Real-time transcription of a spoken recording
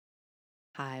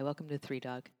Hi, welcome to Three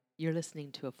Dog. You're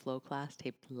listening to a flow class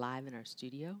taped live in our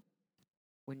studio.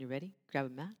 When you're ready, grab a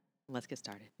mat and let's get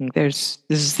started. This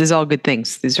is all good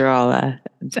things. These are all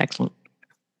it's excellent.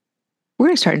 We're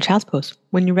gonna start in child's pose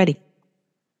when you're ready.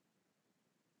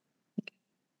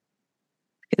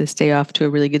 Get this day off to a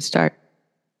really good start.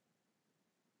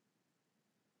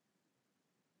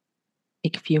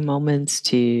 Take a few moments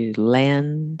to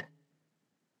land.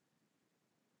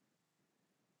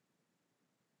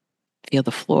 Feel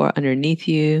the floor underneath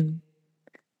you.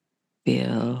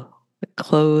 Feel the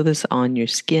clothes on your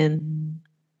skin,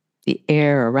 the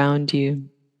air around you,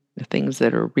 the things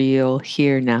that are real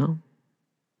here now.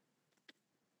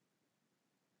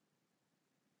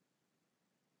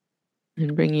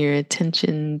 And bring your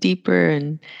attention deeper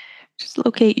and just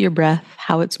locate your breath,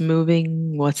 how it's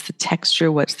moving, what's the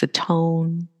texture, what's the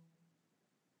tone.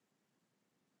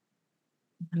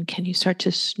 And can you start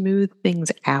to smooth things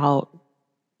out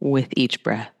with each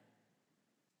breath?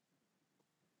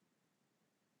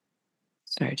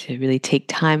 Start to really take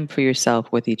time for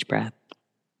yourself with each breath.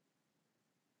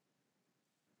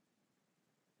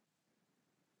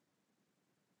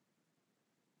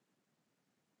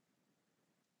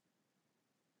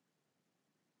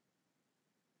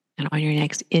 And on your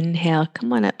next inhale,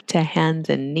 come on up to hands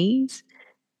and knees.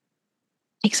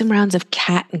 Take some rounds of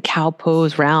cat and cow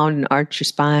pose, round and arch your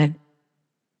spine.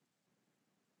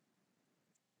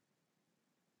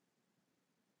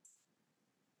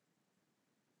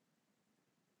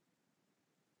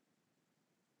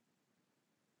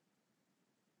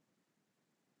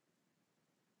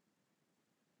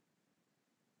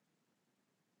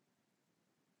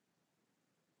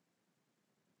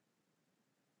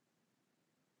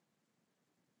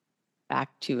 Back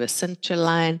to a center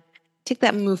line. Take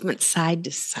that movement side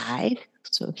to side.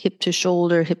 So hip to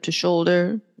shoulder,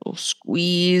 a little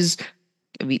squeeze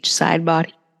of each side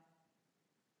body.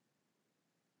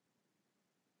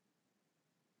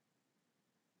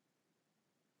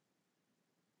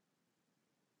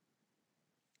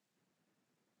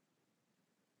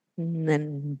 And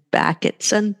then back at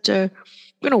center.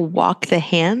 We're going to walk the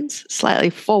hands slightly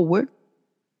forward.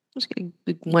 Just getting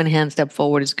one hand step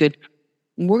forward is good.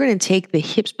 We're going to take the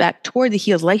hips back toward the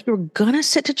heels like you're going to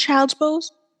sit to child's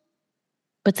pose,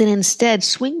 but then instead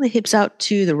swing the hips out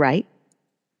to the right.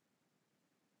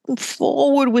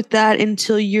 Forward with that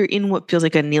until you're in what feels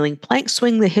like a kneeling plank.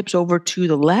 Swing the hips over to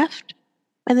the left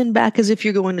and then back as if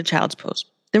you're going to child's pose.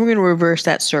 Then we're going to reverse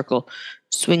that circle.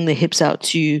 Swing the hips out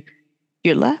to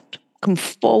your left. Come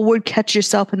forward, catch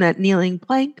yourself in that kneeling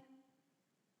plank.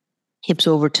 Hips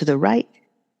over to the right,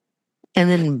 and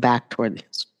then back toward the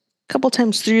hips. A couple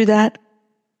times through that,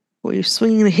 where you're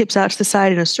swinging the hips out to the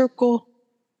side in a circle,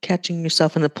 catching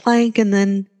yourself in the plank, and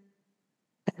then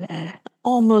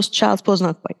almost child's pose,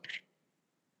 not quite.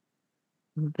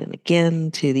 And then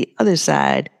again to the other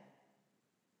side.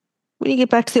 When you get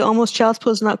back to the almost child's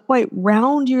pose, not quite,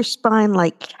 round your spine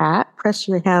like cat. Press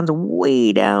your hands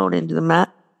way down into the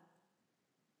mat.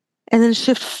 And then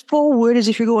shift forward as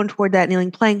if you're going toward that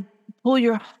kneeling plank. Pull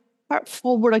your heart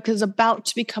forward like it's about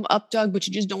to become up dog, but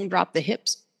you just don't drop the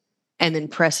hips. And then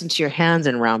press into your hands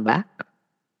and round back.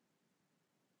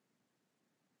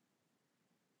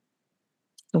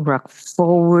 Rock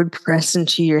forward, press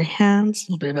into your hands.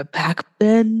 A little bit of a back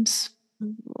bend.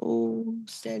 Oh,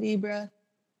 steady breath.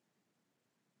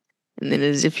 And then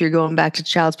as if you're going back to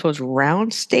child's pose,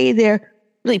 round, stay there.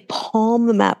 Really palm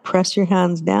the mat, press your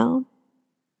hands down.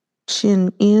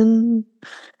 Chin in.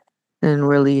 And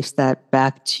release that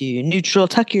back to neutral.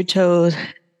 Tuck your toes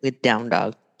with down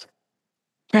dog.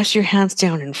 Press your hands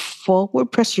down and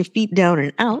forward. Press your feet down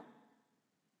and out.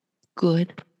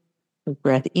 Good.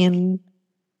 Breath in.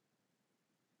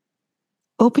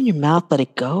 Open your mouth, let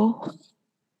it go.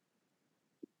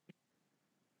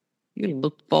 You're going to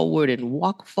look forward and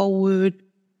walk forward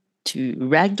to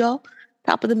ragdoll.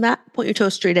 Top of the mat, point your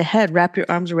toes straight ahead. Wrap your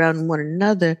arms around one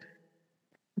another.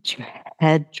 Let your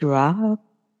head drop.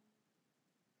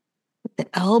 The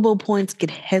elbow points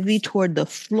get heavy toward the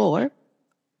floor.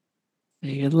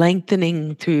 You're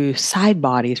lengthening through side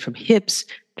bodies from hips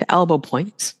to elbow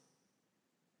points.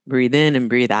 Breathe in and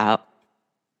breathe out.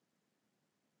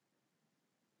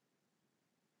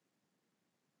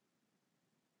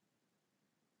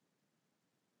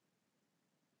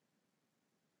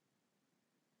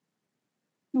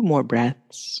 Two more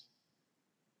breaths.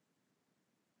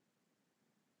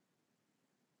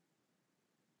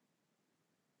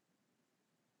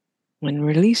 And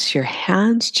release your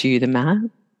hands to the mat.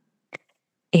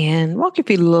 And walk your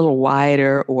feet a little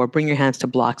wider or bring your hands to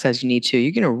blocks as you need to.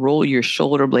 You're going to roll your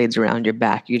shoulder blades around your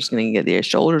back. You're just going to get your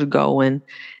shoulders going.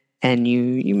 And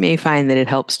you may find that it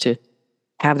helps to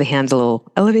have the hands a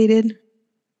little elevated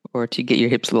or to get your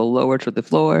hips a little lower toward the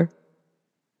floor.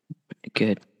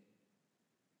 Good.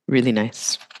 Really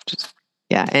nice. Just,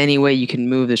 yeah, any way you can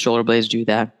move the shoulder blades, do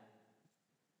that.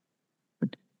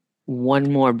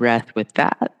 One more breath with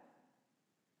that.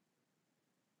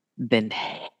 Then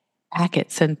back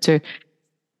at center.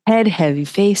 Head heavy,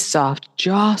 face soft,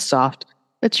 jaw soft.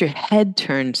 Let your head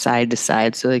turn side to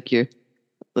side. So like you're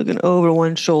looking over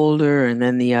one shoulder and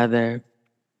then the other.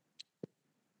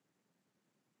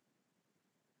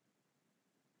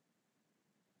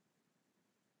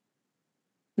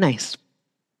 Nice.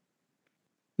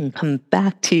 And come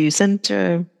back to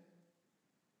center.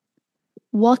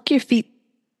 Walk your feet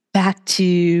back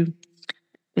to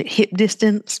hip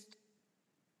distance.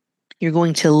 You're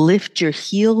going to lift your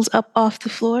heels up off the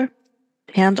floor,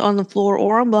 hands on the floor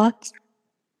or on blocks,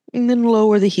 and then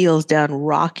lower the heels down.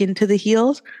 Rock into the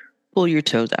heels, pull your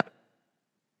toes up.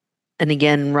 And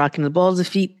again, rocking the balls of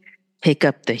feet, pick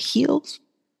up the heels,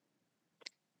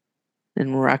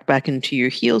 then rock back into your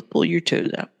heels, pull your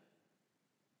toes up.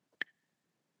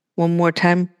 One more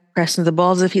time, press into the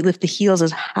balls of the feet, lift the heels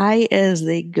as high as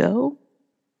they go.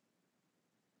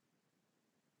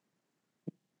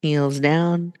 Heels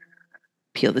down,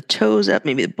 peel the toes up,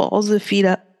 maybe the balls of the feet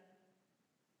up.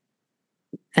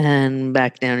 And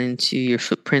back down into your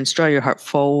footprints. Draw your heart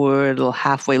forward, a little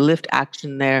halfway lift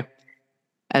action there.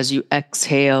 As you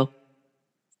exhale,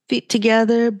 feet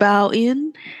together, bow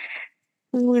in.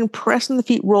 And we're going to press in the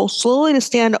feet, roll slowly to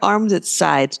stand, arms at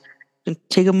sides. And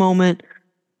take a moment,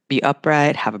 be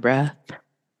upright, have a breath.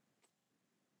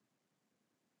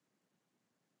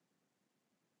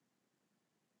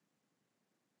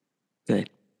 Good.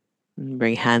 And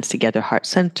bring hands together, heart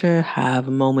center. Have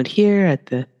a moment here at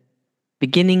the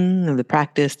beginning of the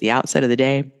practice, the outset of the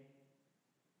day.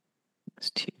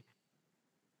 Just to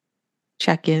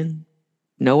check in,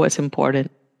 know what's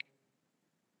important.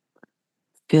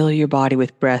 Fill your body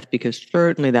with breath because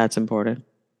certainly that's important.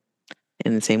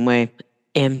 In the same way,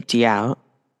 empty out.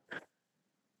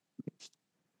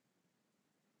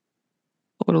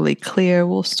 Totally clear.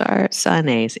 We'll start sun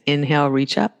A's. Inhale,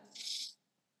 reach up.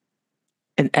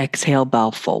 And exhale,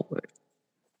 bow forward.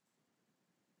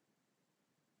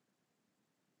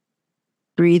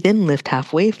 Breathe in, lift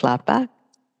halfway, flat back.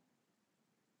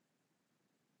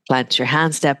 Plant your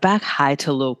hands, step back, high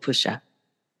to low push up.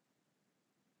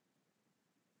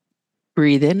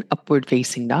 Breathe in, upward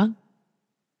facing dog.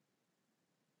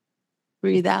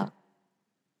 Breathe out,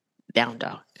 down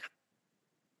dog.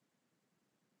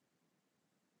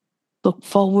 Look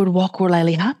forward, walk or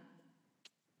lightly hop.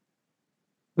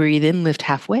 Breathe in, lift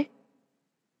halfway.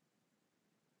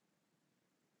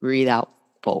 Breathe out,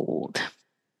 fold.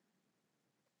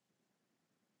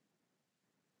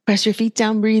 Press your feet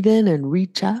down, breathe in and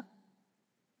reach up.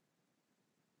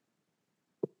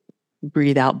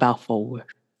 Breathe out, bow forward.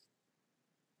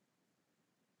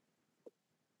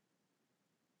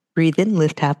 Breathe in,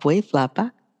 lift halfway, flat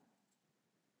back.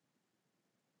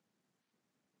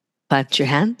 Plant your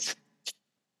hands.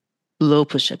 Low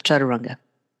push-up, chaturanga.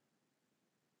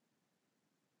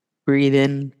 Breathe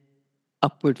in,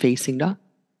 upward facing dog.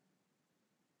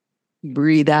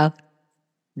 Breathe out,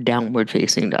 downward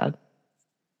facing dog.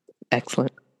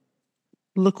 Excellent.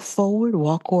 Look forward,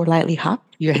 walk or lightly hop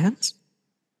your hands.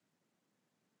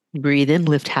 Breathe in,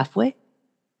 lift halfway.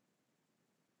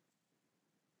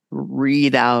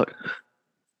 Breathe out,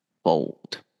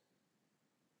 fold.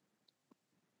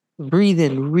 Breathe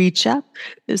in, reach up.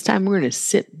 This time we're going to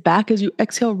sit back as you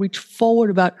exhale, reach forward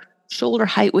about shoulder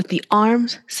height with the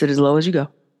arms. Sit as low as you go.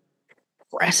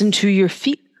 Press into your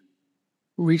feet.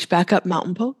 Reach back up,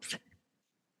 mountain pose.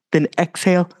 Then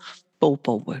exhale, fold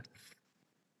forward.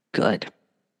 Good.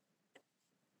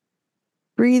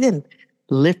 Breathe in,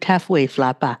 lift halfway,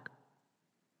 flat back.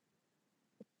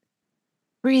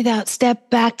 Breathe out, step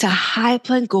back to high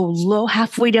plank, go low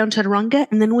halfway down chaturanga.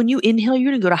 And then when you inhale,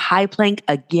 you're going to go to high plank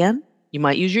again. You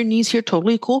might use your knees here,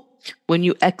 totally cool. When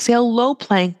you exhale, low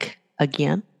plank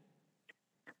again.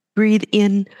 Breathe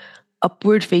in,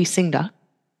 upward facing dog.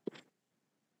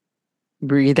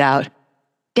 Breathe out,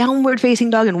 downward facing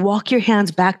dog, and walk your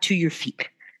hands back to your feet.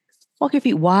 Walk your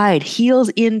feet wide, heels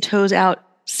in, toes out.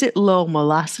 Sit low,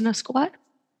 malasana squat.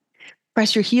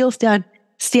 Press your heels down.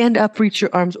 Stand up, reach your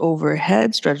arms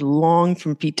overhead, stretch long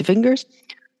from feet to fingers.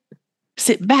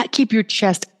 Sit back, keep your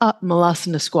chest up,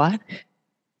 malasana squat.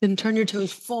 Then turn your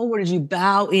toes forward as you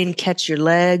bow in, catch your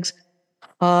legs.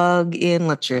 Hug in,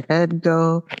 let your head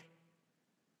go.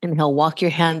 Inhale, walk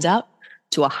your hands out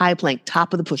to a high plank,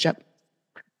 top of the push-up.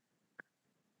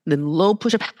 Then low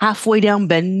push-up, halfway down,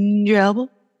 bend your elbow.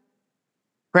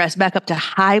 Press back up to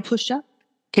high push-up.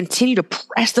 Continue to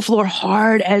press the floor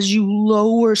hard as you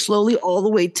lower slowly all the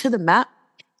way to the mat.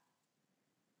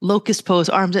 Locust pose,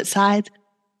 arms at sides.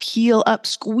 Peel up,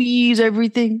 squeeze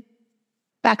everything.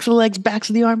 Backs of the legs, backs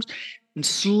of the arms. And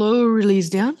slow release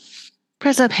down.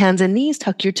 Press up hands and knees,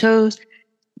 tuck your toes.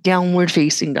 Downward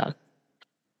facing dog.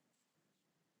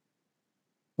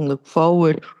 Look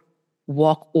forward.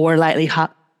 Walk or lightly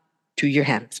hop to your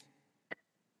hands.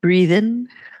 Breathe in.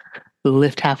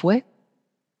 Lift halfway.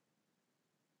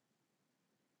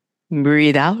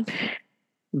 Breathe out.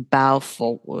 Bow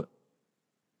forward.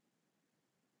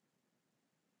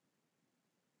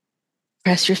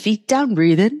 Press your feet down.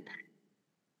 Breathe in.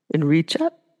 And reach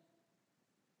up.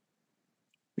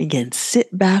 Again,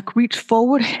 sit back, reach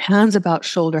forward, hands about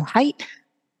shoulder height.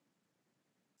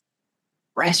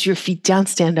 Press your feet down,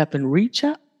 stand up and reach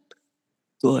up.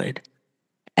 Good.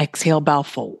 Exhale, bow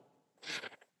forward.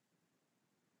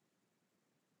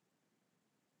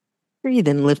 Breathe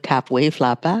in, lift halfway,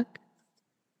 flat back.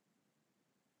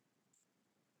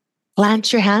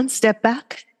 Plant your hands, step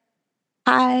back.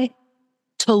 High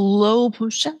to low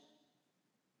push up.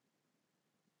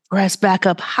 Press back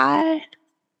up high.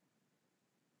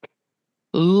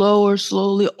 Lower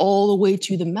slowly all the way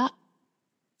to the mat.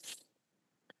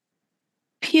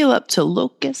 Peel up to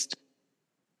locust.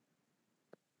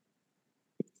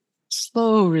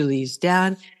 Slow release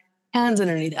down. Hands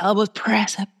underneath elbows.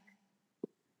 Press up.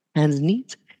 Hands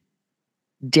knees.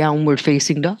 Downward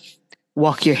facing dog.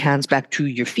 Walk your hands back to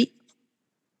your feet.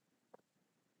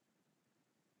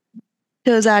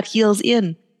 Toes out, heels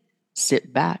in.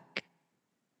 Sit back.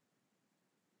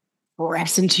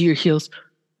 Press into your heels.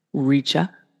 Reach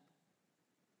up.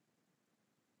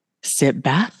 Sit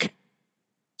back.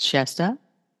 Chest up.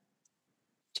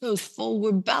 Toes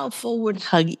forward, bow forward,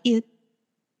 hug in.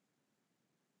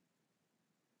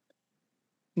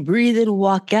 Breathe in,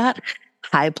 walk out.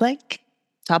 High plank.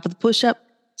 Top of the push-up.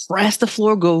 Press the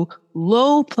floor, go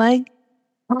low plank.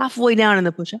 Halfway down in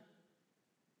the push-up.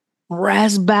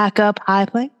 Press back up, high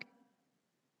plank.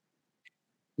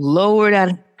 Lower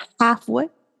down halfway.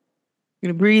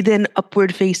 You're going to breathe in,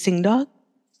 upward facing dog.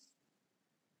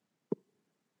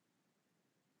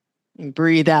 And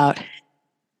breathe out,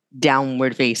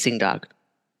 downward facing dog.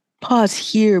 Pause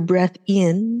here, breath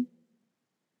in.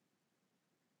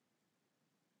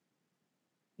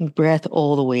 Breath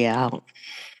all the way out.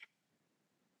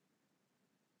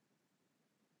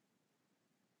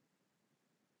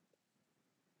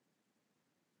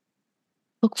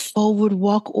 Look forward,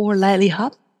 walk or lightly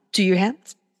hop to your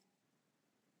hands.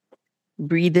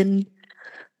 Breathe in,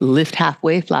 lift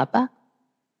halfway, flat back.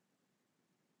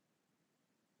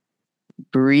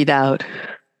 Breathe out,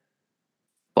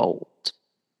 fold.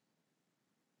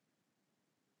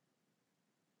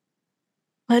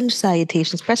 Lunge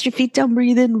salutations. Press your feet down,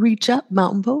 breathe in, reach up,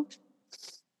 mountain pose.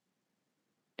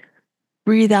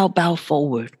 Breathe out, bow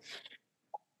forward.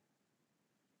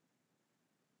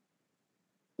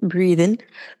 Breathe in,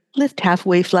 lift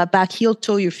halfway, flat back, heel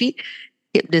toe your feet,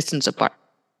 hip distance apart.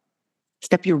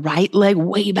 Step your right leg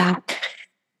way back.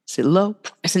 Sit low,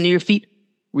 press into your feet,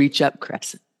 reach up,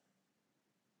 crescent.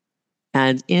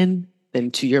 Hands in, then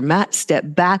to your mat, step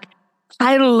back,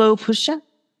 high to low push up.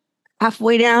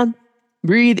 Halfway down,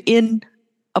 breathe in,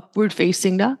 upward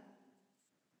facing dog.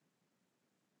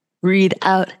 Breathe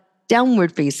out,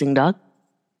 downward facing dog.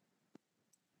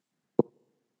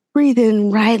 Breathe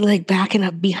in, right leg back and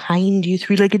up behind you,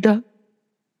 three-legged dog.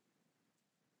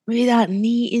 Breathe out,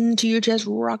 knee into your chest,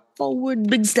 rock forward,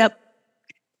 big step.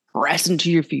 Press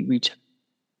into your feet, reach up.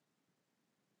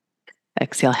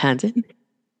 Exhale, hands in.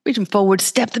 Reach them forward,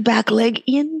 step the back leg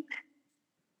in.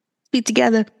 Feet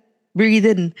together. Breathe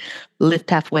in, lift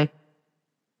halfway.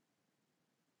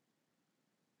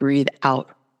 Breathe out,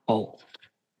 fold.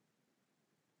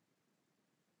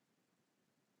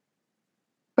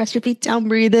 Press your feet down,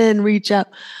 breathe in, reach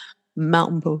up.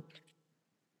 Mountain pose.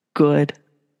 Good.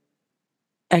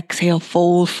 Exhale,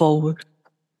 fold forward.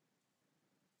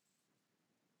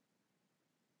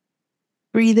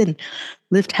 Breathe in,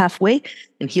 lift halfway,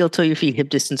 and heel toe your feet hip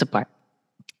distance apart.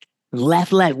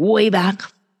 Left leg way back.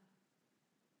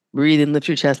 Breathe in, lift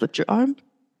your chest, lift your arm.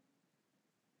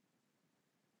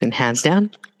 Then hands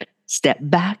down, step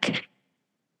back,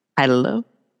 high to low.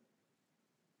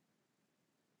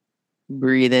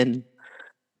 Breathe in,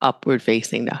 upward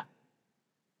facing dog.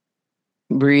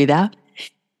 Breathe out,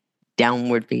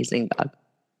 downward facing dog.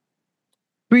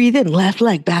 Breathe in, left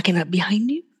leg backing up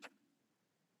behind you.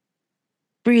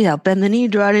 Breathe out, bend the knee,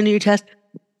 draw it into your chest.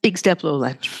 Big step, low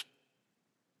lunge.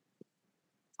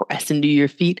 Press into your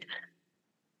feet.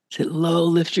 Sit low,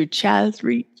 lift your chest,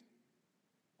 reach.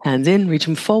 Hands in, reach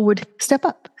them forward, step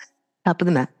up. Top of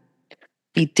the mat.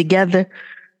 Feet together.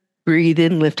 Breathe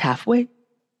in, lift halfway.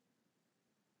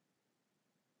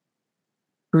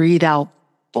 Breathe out,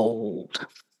 fold.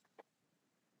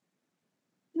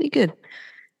 Really good.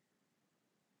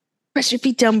 Press your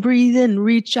feet down, breathe in,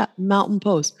 reach up, mountain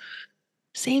pose.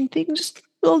 Same thing, just a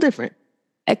little different.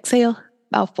 Exhale,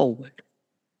 bow forward.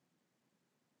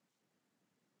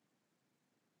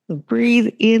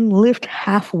 Breathe in, lift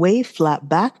halfway, flat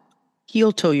back.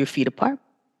 Heel toe your feet apart.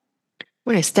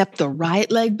 We're going to step the right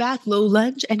leg back, low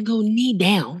lunge, and go knee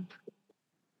down.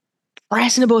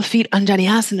 Press into both feet, Anjali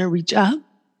Asana, reach up.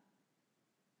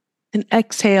 And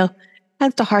exhale,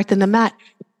 hands to heart in the mat.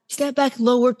 Step back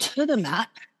lower to the mat.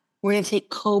 We're going to take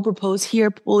cobra pose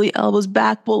here. Pull the elbows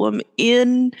back, pull them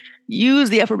in. Use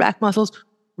the upper back muscles.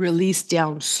 Release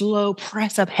down slow.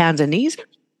 Press up hands and knees.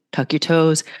 Tuck your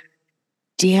toes.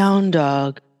 Down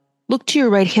dog. Look to your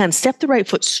right hand. Step the right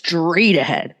foot straight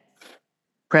ahead.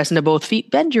 Press into both feet.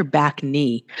 Bend your back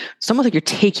knee. It's almost like you're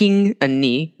taking a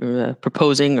knee, or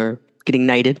proposing or getting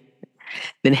knighted.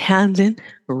 Then hands in.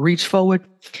 Reach forward.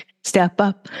 Step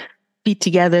up. Feet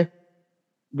together.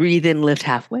 Breathe in, lift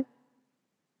halfway.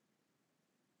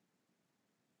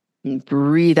 And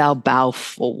breathe out, bow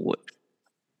forward.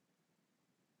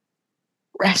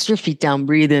 Rest your feet down,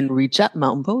 breathe in, reach up,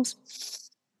 mountain pose.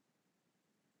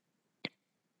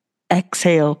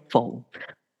 Exhale, fold.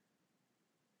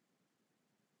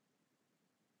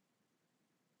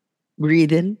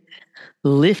 Breathe in,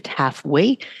 lift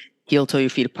halfway, heel toe your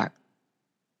feet apart.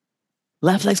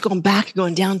 Left leg's going back,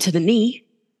 going down to the knee.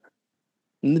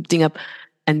 Lifting up,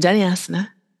 Anjali Asana.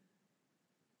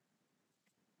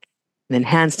 Then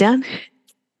hands down,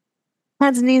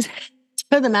 hands and knees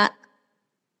to the mat.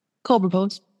 Cobra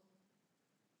pose.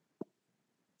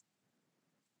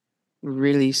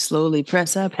 Really slowly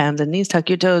press up, hands and knees, tuck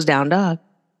your toes, down dog.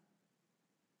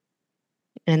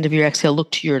 End of your exhale,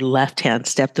 look to your left hand,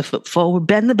 step the foot forward,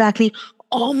 bend the back knee,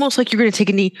 almost like you're going to take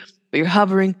a knee, but you're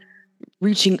hovering,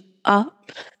 reaching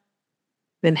up.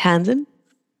 Then hands in,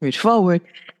 reach forward,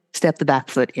 step the back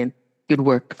foot in. Good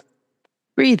work.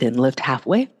 Breathe in, lift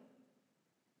halfway.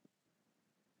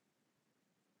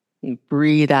 And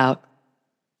breathe out,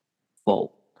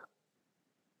 fold.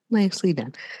 Nicely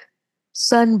done.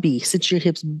 Sun B, sit your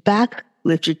hips back,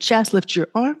 lift your chest, lift your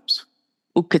arms.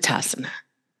 Utkatasana.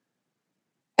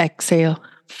 Exhale,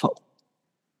 fold.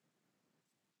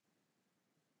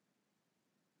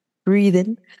 Breathe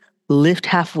in, lift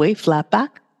halfway, flat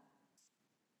back.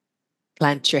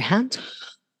 Plant your hands,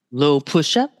 low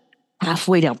push up,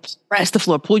 halfway down. Press the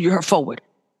floor, pull your heart forward.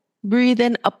 Breathe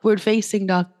in, upward facing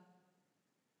dog.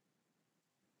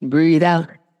 Breathe out,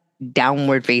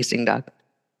 downward facing dog.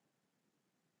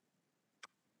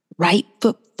 Right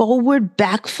foot forward,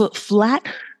 back foot flat.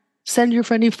 Send your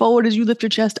front knee forward as you lift your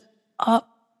chest up.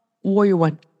 Warrior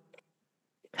one.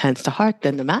 Hands to heart,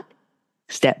 then the mat.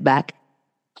 Step back,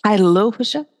 high to low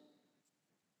push up.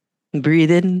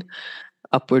 Breathe in,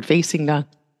 upward facing dog.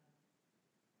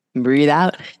 Breathe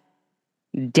out,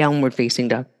 downward facing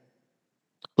dog.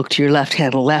 Look to your left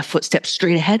hand, left foot steps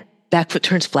straight ahead, back foot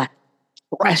turns flat.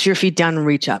 Press your feet down and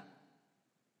reach up.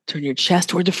 Turn your chest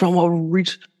toward the front wall,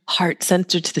 reach heart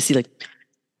center to the ceiling.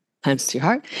 Hands to your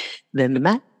heart, then the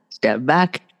mat. Step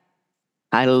back,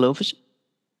 high to low push up.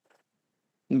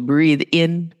 Breathe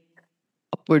in,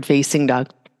 upward facing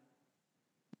dog.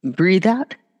 Breathe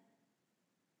out,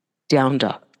 down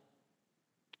dog.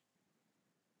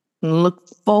 Look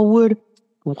forward,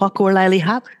 walk or lily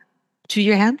hop to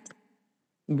your hands.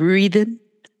 Breathe in,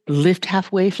 lift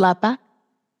halfway, flat back.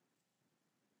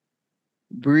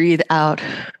 Breathe out,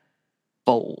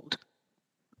 fold.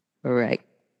 All right.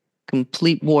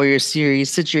 Complete warrior series.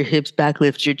 Sit your hips back,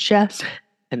 lift your chest,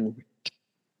 and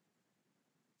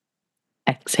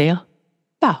exhale,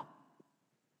 bow.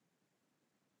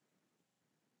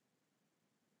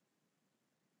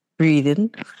 Breathe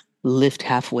in, lift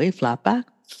halfway, flat back.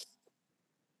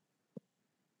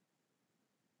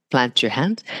 Plant your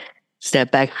hands,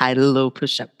 step back, high to low,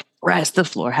 push up. Press the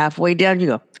floor, halfway down you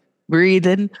go. Breathe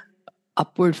in,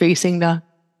 upward facing dog.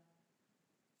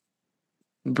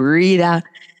 Breathe out,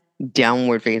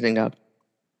 downward facing dog.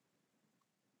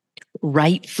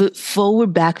 Right foot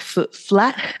forward, back foot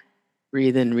flat.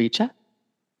 Breathe in, reach up.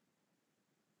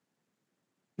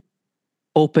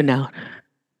 Open out,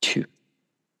 2.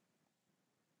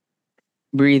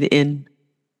 Breathe in,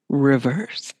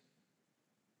 reverse.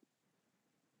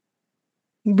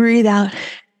 Breathe out,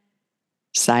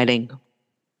 side angle.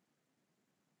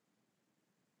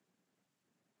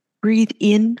 Breathe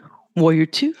in, warrior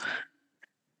 2.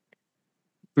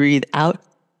 Breathe out,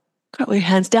 cartwheel your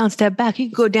hands down, step back. You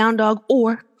can go down dog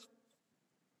or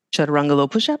chaturanga low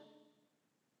push up.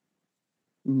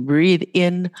 Breathe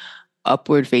in,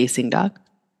 upward facing dog.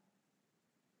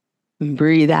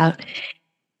 Breathe out,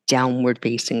 downward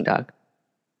facing dog.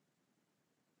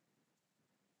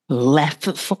 Left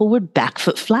foot forward, back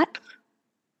foot flat.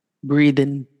 Breathe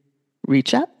in,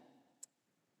 reach up.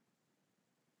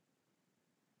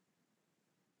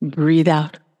 Breathe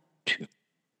out, 2.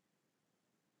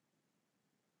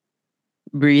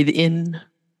 Breathe in,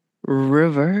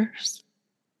 reverse.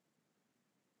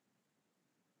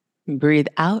 Breathe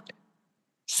out,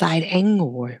 side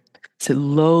angle warrior. Sit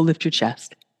low, lift your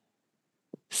chest.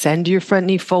 Send your front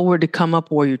knee forward to come up,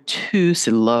 warrior 2,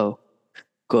 sit low.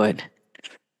 Good.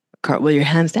 Cartwheel your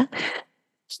hands down.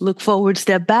 Just look forward,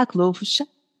 step back, low push up.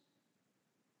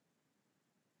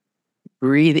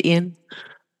 Breathe in,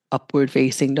 upward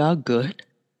facing dog, good.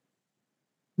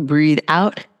 Breathe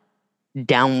out,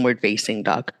 downward facing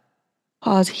dog.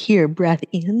 Pause here, breath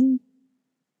in,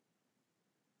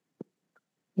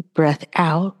 breath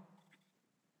out.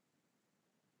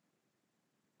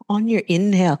 On your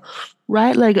inhale,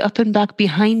 right leg up and back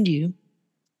behind you.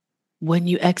 When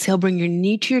you exhale, bring your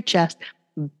knee to your chest.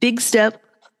 Big step,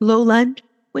 low lunge.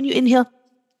 When you inhale,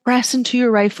 press into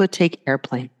your right foot, take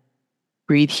airplane.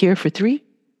 Breathe here for 3,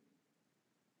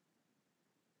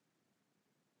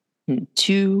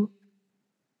 2.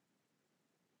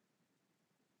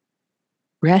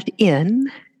 Breath in.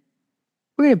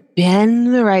 We're going to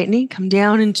bend the right knee, come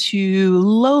down into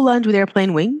low lunge with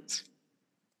airplane wings.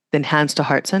 Then hands to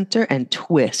heart center and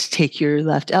twist. Take your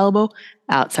left elbow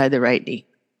outside the right knee.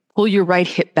 Pull your right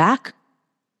hip back.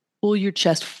 Pull your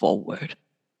chest forward.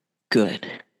 Good.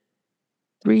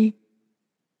 3,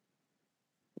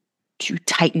 2.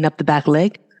 Tighten up the back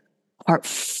leg. Heart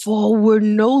forward,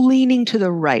 no leaning to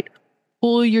the right.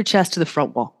 Pull your chest to the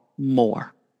front wall.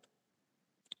 More.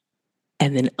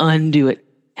 And then undo it.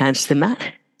 Hands to the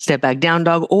mat. Step back, down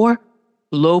dog or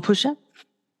low push-up.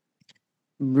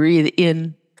 Breathe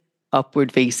in,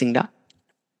 upward facing dog.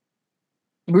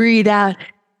 Breathe out,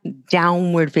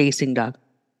 downward facing dog.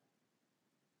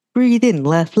 Breathe in,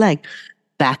 left leg,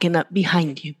 backing up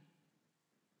behind you.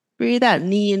 Breathe out,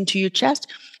 knee into your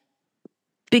chest.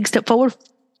 Big step forward,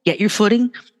 get your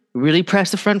footing. Really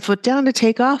press the front foot down to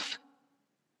take off.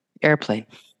 Airplane.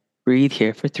 Breathe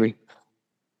here for 3.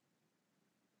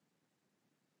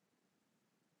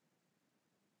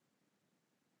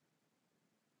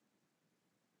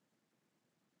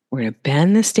 We're going to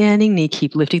bend the standing knee,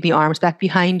 keep lifting the arms back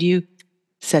behind you.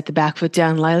 Set the back foot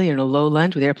down lightly in a low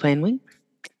lunge with airplane wing.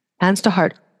 Hands to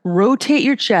heart. Rotate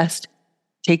your chest.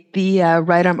 Take the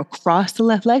right arm across the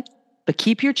left leg, but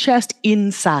keep your chest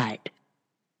inside.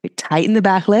 Tighten the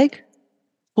back leg.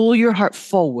 Pull your heart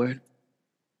forward.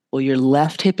 Pull your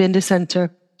left hip into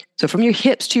center. So from your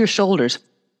hips to your shoulders,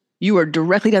 you are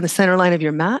directly down the center line of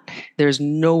your mat. There's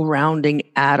no rounding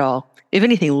at all. If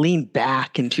anything, lean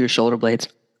back into your shoulder blades.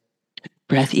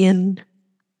 Breath in.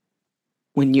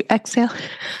 When you exhale,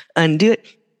 undo it.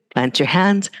 Plant your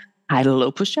hands. High to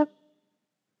low push-up.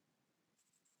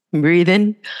 Breathe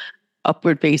in.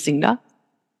 Upward facing dog.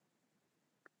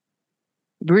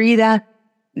 Breathe out.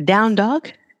 Down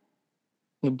dog.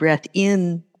 Breath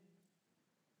in.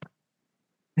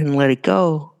 And let it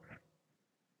go.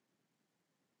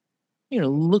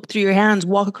 Look through your hands,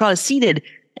 walk across seated,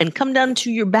 and come down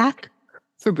to your back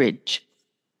for bridge.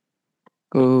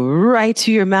 Go right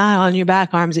to your mat on your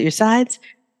back, arms at your sides.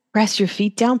 Press your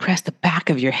feet down, press the back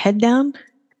of your head down.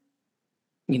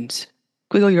 You can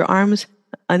squiggle your arms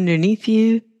underneath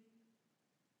you.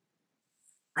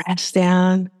 Press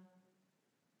down.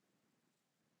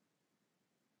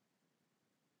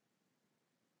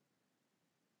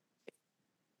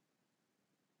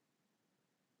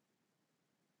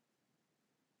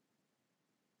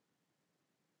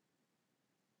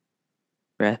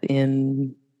 Breath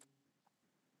in.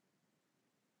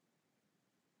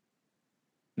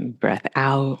 Breath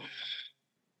out.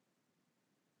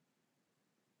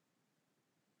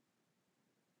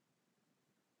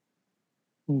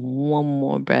 One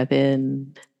more breath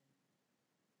in.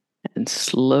 And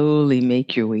slowly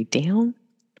make your way down.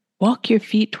 Walk your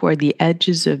feet toward the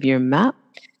edges of your mat.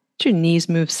 Let your knees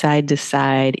move side to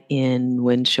side in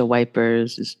windshield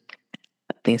wipers.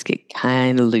 Things get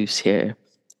kind of loose here.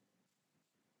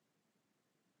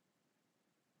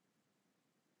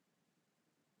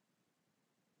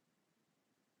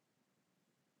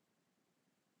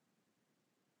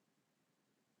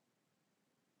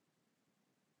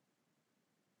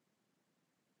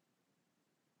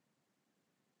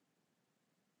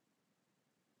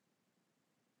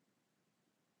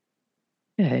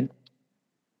 Good.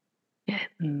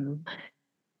 And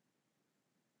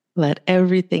let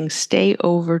everything stay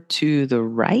over to the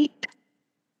right.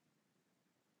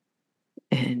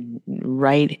 And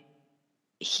right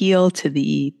heel to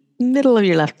the middle of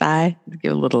your left thigh.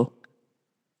 Give a little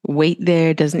weight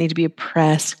there. It doesn't need to be a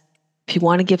press. If you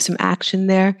want to give some action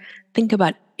there, think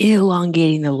about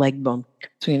elongating the leg bone.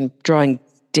 So you're drawing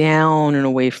down and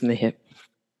away from the hip.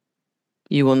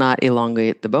 You will not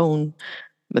elongate the bone,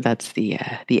 but that's the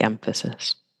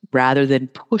emphasis. Rather than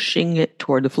pushing it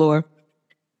toward the floor,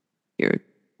 you're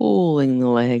pulling the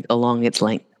leg along its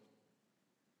length.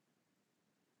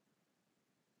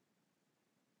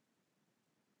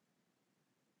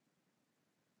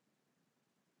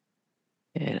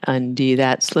 And undo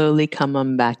that slowly. Come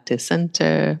on back to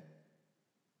center.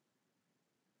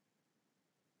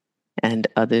 And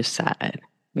other side.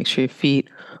 Make sure your feet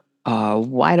are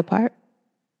wide apart.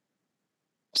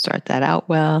 Start that out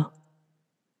well.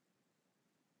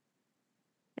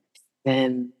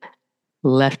 Then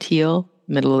left heel,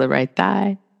 middle of the right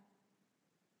thigh.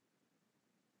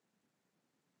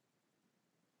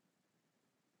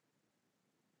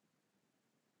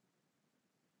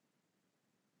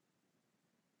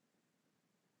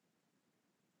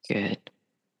 Good.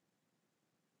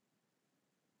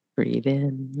 Breathe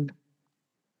in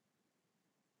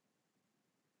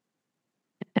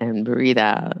and breathe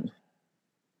out.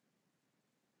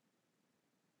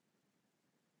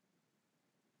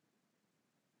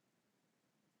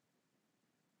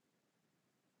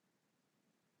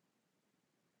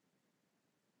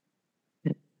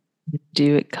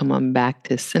 Do it. Come on back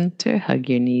to center. Hug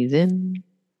your knees in.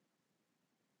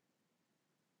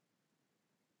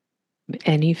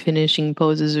 Any finishing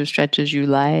poses or stretches you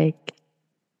like.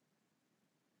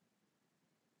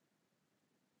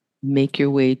 Make your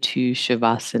way to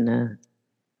Shavasana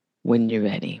when you're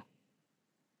ready.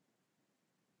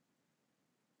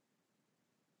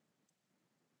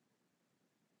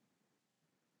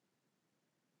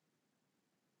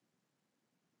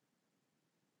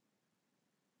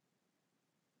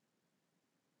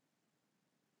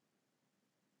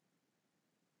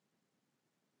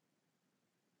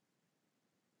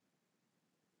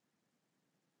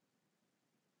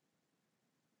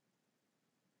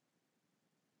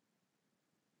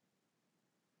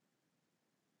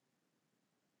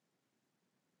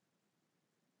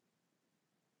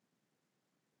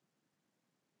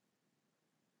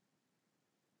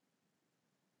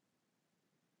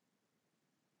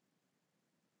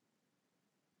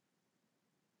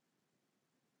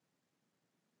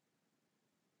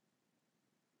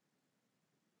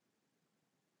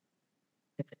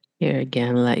 Here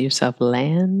again, let yourself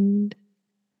land.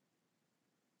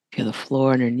 Feel the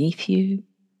floor underneath you,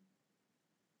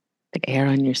 the air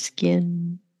on your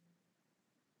skin,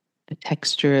 the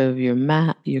texture of your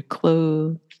mat, your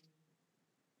clothes,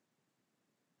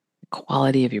 the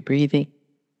quality of your breathing.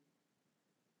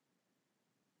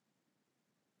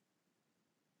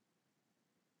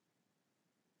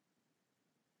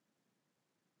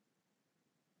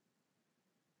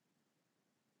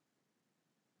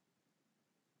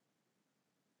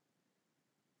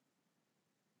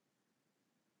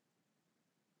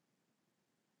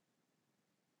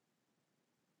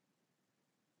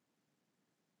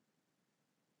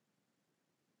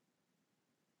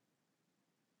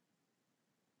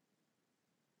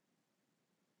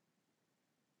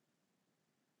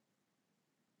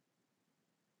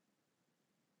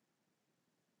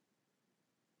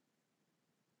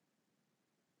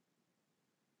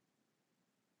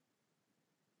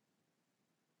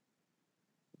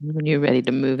 When you're ready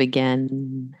to move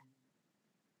again,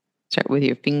 start with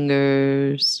your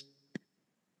fingers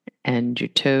and your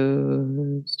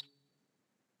toes.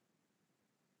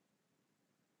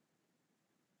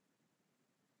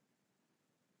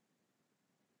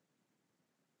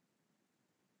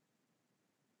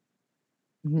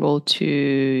 Roll to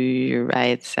your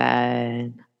right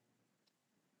side.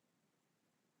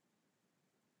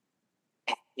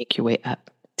 Make your way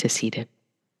up to seated.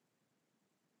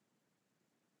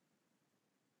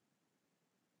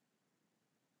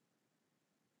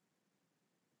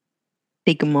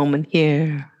 Take a moment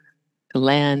here to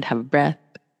land, have a breath.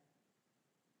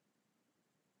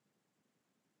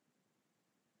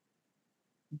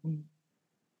 So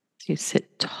you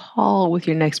sit tall with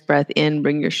your next breath in.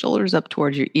 Bring your shoulders up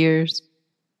towards your ears.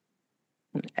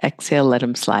 And exhale, let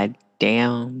them slide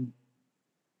down.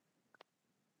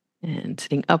 And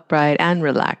sitting upright and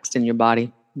relaxed in your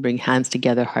body. Bring hands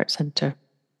together, heart center.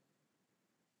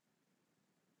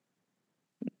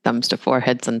 Thumbs to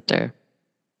forehead center.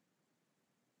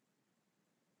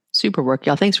 Super work,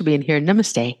 y'all. Thanks for being here.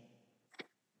 Namaste.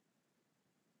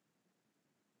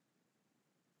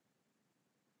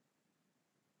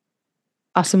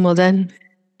 Awesome. Well done.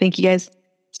 Thank you guys.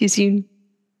 See you soon.